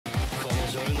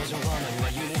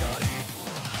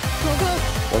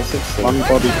160. One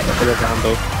body for the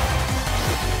handle.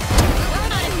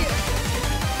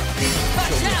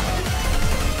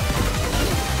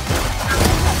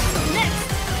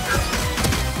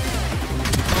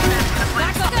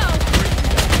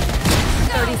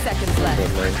 Seconds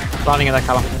left. Planning in that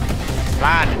column.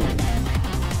 Plan!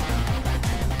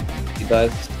 You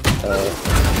guys,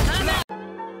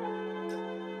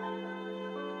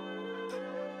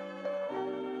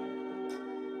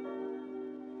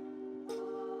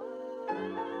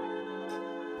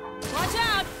 watch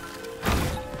out!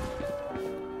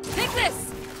 Take this!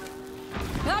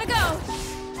 Gotta go!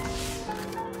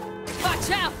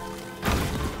 Watch out!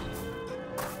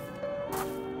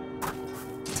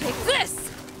 Take this!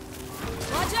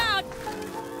 Watch out!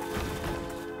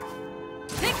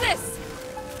 Take this!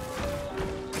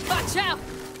 Watch out!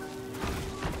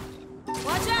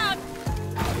 Watch out!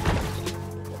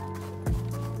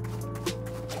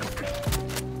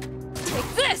 Take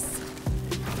this!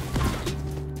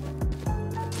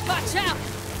 Watch out!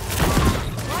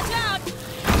 Watch out!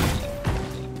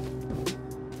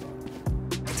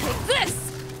 Take this!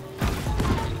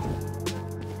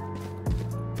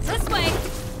 This way!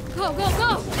 Go, go, go!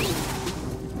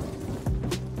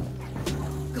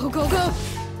 Go, go, go!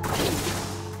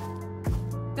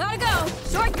 Gotta go!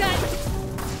 Shortcut!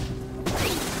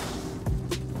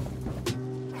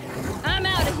 I'm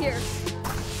out of here!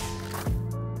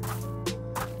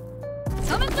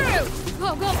 Coming through!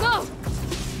 Go, go, go!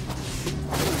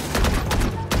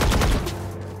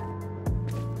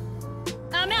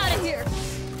 I'm out of here!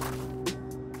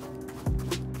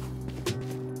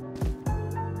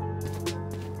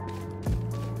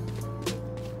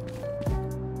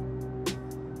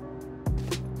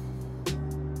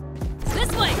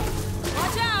 This way!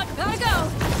 Watch out! Gotta go!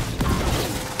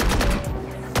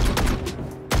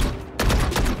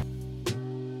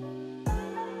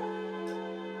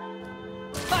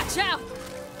 Watch out!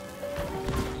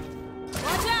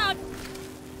 Watch out!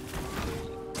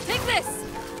 Take this!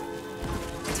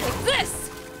 Take this!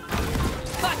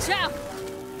 Watch out!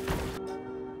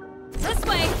 This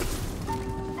way!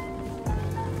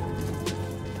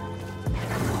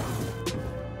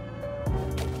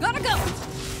 Gotta go!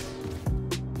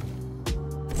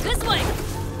 This way!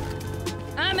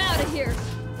 I'm out of here!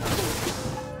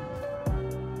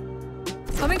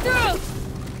 Coming through!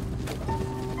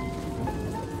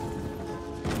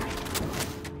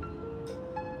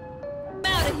 I'm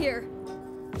out of here!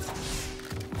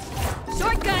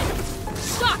 Shortcut!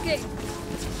 Shocking!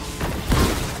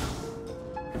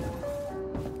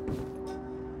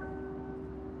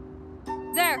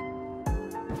 There!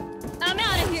 I'm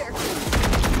out of here!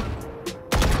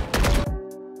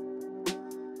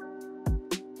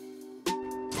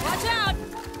 Watch out!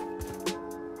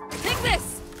 Take this!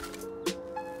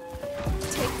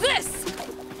 Take this!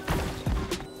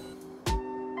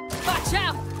 Watch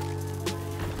out!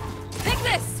 Take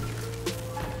this!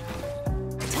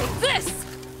 Take this!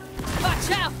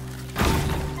 Watch out!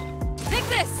 Take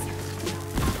this!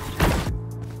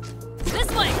 This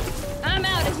way! I'm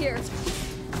out of here!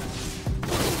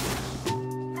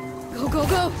 Go, go,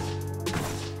 go!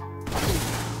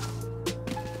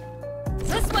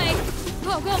 This way!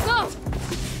 Go, go, go!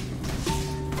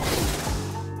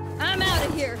 I'm out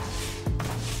of here!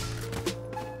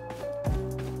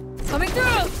 Coming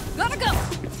through! Gotta go!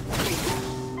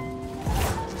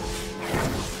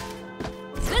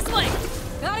 This way!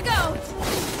 Gotta go!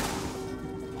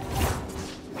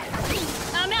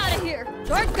 I'm out of here!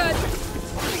 Shortcut!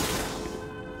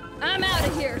 I'm out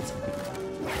of here!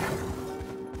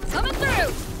 Coming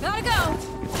through! Gotta go!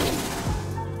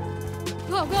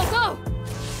 Go, go, go!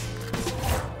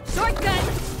 Shortcut!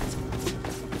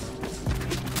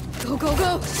 Go, go,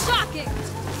 go! Shocking!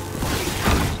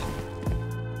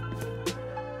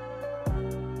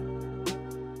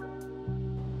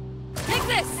 Take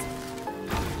this!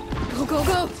 Go, go,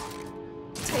 go!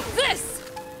 Take this!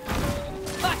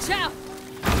 Watch out!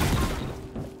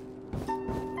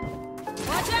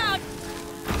 Watch out!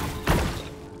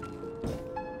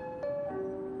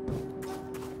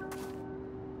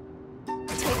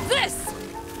 Take this!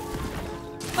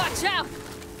 Watch out!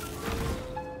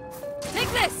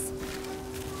 Take this!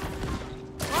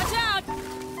 Watch out!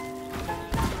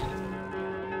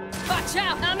 Watch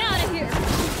out! I'm out of here!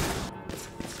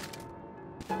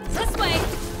 This way!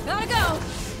 Gotta go!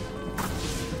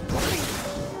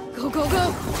 Go, go,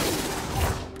 go!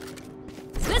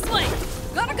 This way!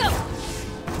 Gotta go!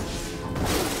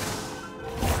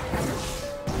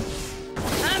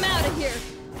 I'm out of here!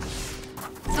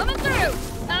 Coming through!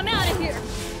 I'm out of here!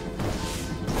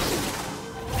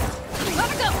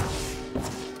 Gotta go!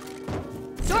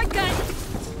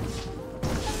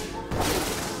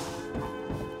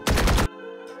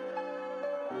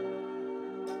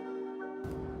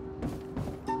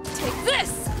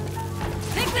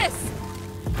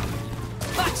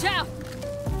 Watch out!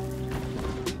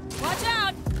 Watch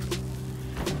out!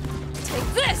 Take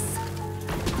this!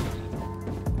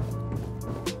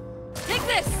 Take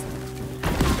this!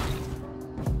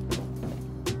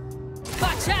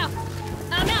 Watch out!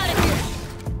 I'm out of here!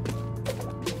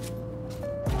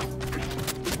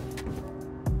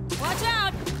 Watch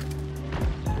out!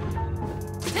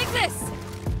 Take this!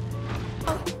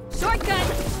 Oh, shortcut!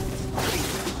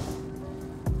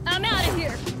 I'm out of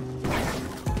here!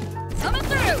 Coming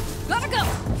through! Gotta go!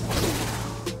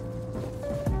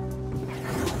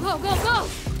 Go, go, go!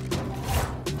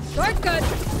 Shortcut!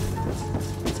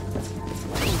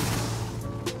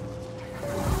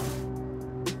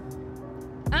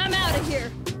 I'm out of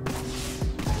here!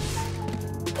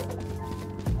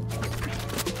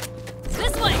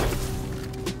 This way!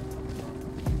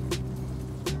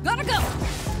 Gotta go!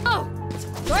 Oh!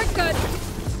 Shortcut!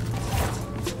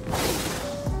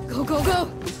 Go, go,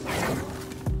 go!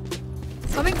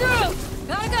 Coming through!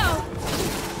 Gotta go!